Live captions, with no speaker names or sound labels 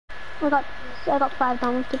I got 5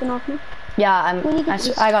 damage taken off me. Yeah,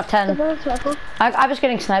 I got 10. I was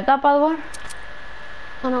getting sniped at, by the way.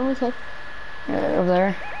 I know, me too. Over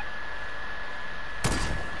there.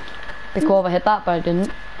 Be cool if I hit that, but I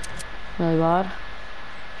didn't. Really bad.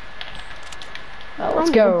 Let's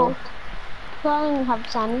go. So I don't even have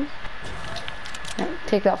semis. Yeah,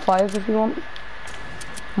 take that 5 if you want.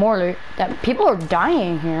 More loot. People are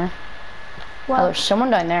dying here. Well, oh, there's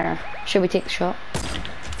someone down there. Should we take the shot?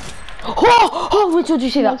 Oh, wait, did you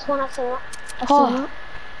see that? Next one, I've seen it. Oh,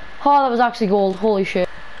 that was actually gold. Holy shit.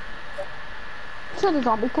 So the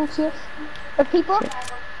zombie can see us. Or people?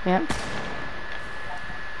 Yeah.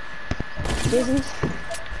 Reasons.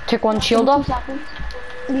 Took one shield off.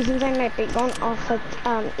 Reasons I might be going off at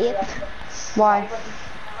 8. Why?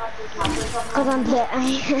 Because I'm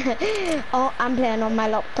playing. Oh, I'm playing on my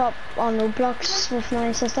laptop on Roblox with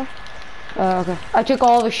my sister. Okay. I took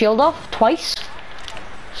all of his shield off twice.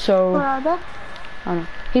 So. Where are they? I don't know.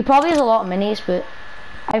 He probably has a lot of minis, but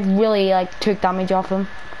I really took damage off him.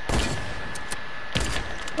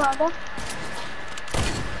 Where are they?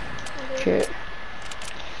 Shit.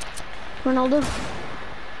 Ronaldo.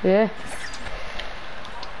 Yeah.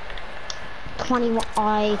 21.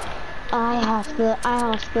 I have to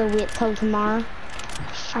wait till tomorrow.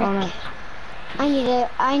 Frick. Oh no.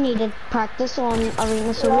 I need to practice on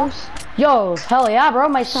arena solos. Yo, hell yeah, bro!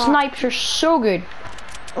 My snipes are so good.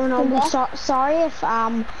 Ronaldo, sorry if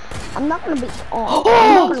I'm not gonna be.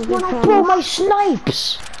 Bro, my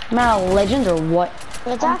snipes! Man, a legend or what?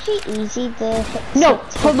 It's actually easy to hit. No,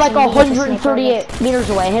 from like 138 meters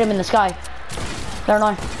away, hit him in the sky. There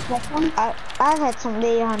now. I've hit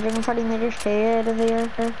somebody 140 meters too out of the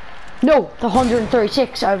air. No, the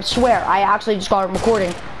 136. I swear, I actually just got it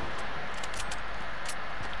recording.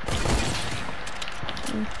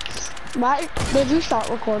 Why did you start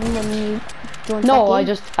recording when you joined? No, I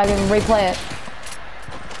can replay it.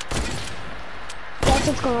 Guess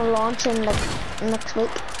it's gonna launch in like next week.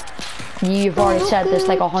 You've already said this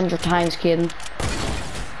like 100 times, kid.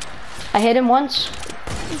 I hit him once.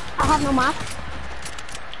 I have no map.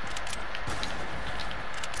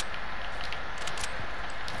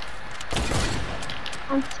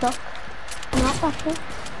 I'm stuck. I'm not actually.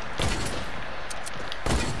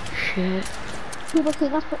 Shit. People see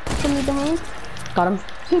us from me behind. Got him.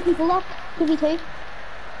 2 people left. 2v2.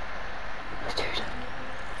 Dude.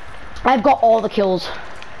 I've got all the kills.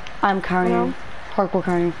 I'm carrying. Hardcore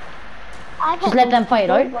carrying. Just let them fight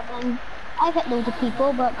out. I've hit loads of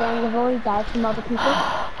people, but then they've already died from other people.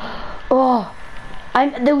 Oh,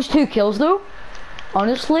 those 2 kills though.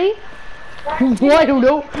 Honestly, I don't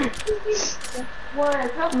know.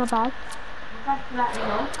 Not bad.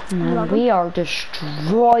 Man, we are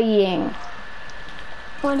destroying.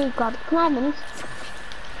 What do you got? Can I have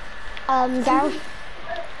minis? Gareth.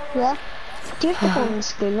 Yeah. Do you have to go in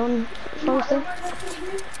school on Thursday?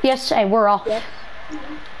 Yes, hey, we're off. Yes.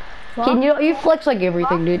 Can you flex like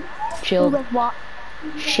everything, dude? Chill. With what?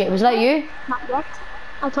 Shit, was that you? Not yet.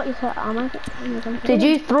 I thought you said armor. Did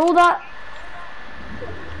you throw that?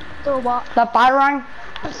 Throw what? That batarang?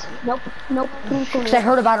 Nope. Nope. Because I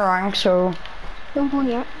heard a batarang, so. Don't go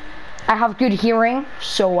near. I have good hearing,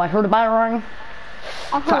 so I heard a batarang.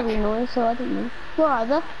 I heard a noise, so I didn't know. Where are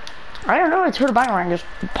they? I don't know, it's heard a batarang. Just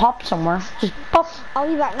pop somewhere. Just pop. I'll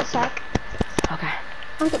be back in a sec. Okay.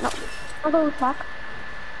 I'm getting up. I'll go back.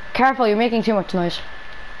 Careful, you're making too much noise.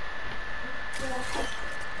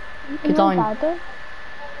 Get down.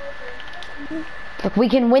 Look, we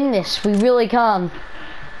can win this. We really can.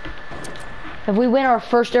 If we win our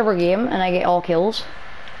first ever game and I get all kills,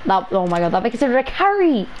 oh my god, that'd be considered a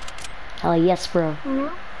carry. Hell yes, bro.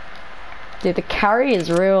 Dude, the carry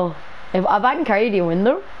is real. If I can carry, do you win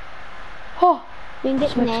though? Oh, you can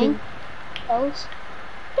get 9 kills.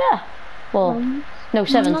 Yeah. Well, no,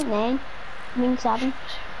 7. Not 9. I mean 7.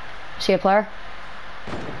 See a player?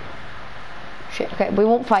 Shit. Okay, we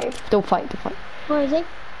won't fight. Don't fight. Don't fight. Where is he?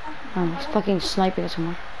 Oh, he's fucking sniping us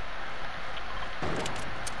somewhere.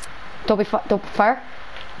 Don't fire.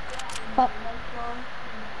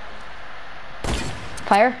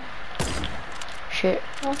 Fire. Shit.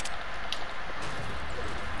 Yeah.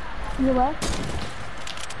 You where?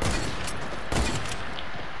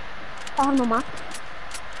 I have no map.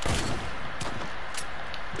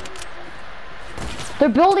 They're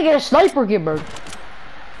building a sniper gamer.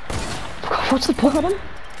 What's the point? Hit him.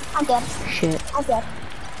 I'm dead. Shit. I'm dead.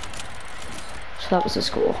 So that was the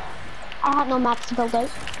school. I had no maps to build out.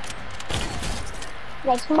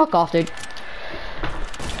 Next one. Fuck off, dude.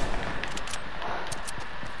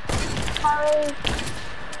 Sorry.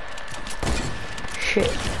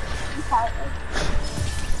 Shit. Sorry.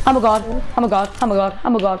 I'm a god. I'm a god. I'm a god.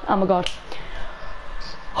 I'm a god. I'm a god.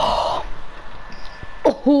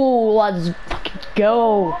 Oh, let's fucking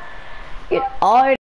go. Get out.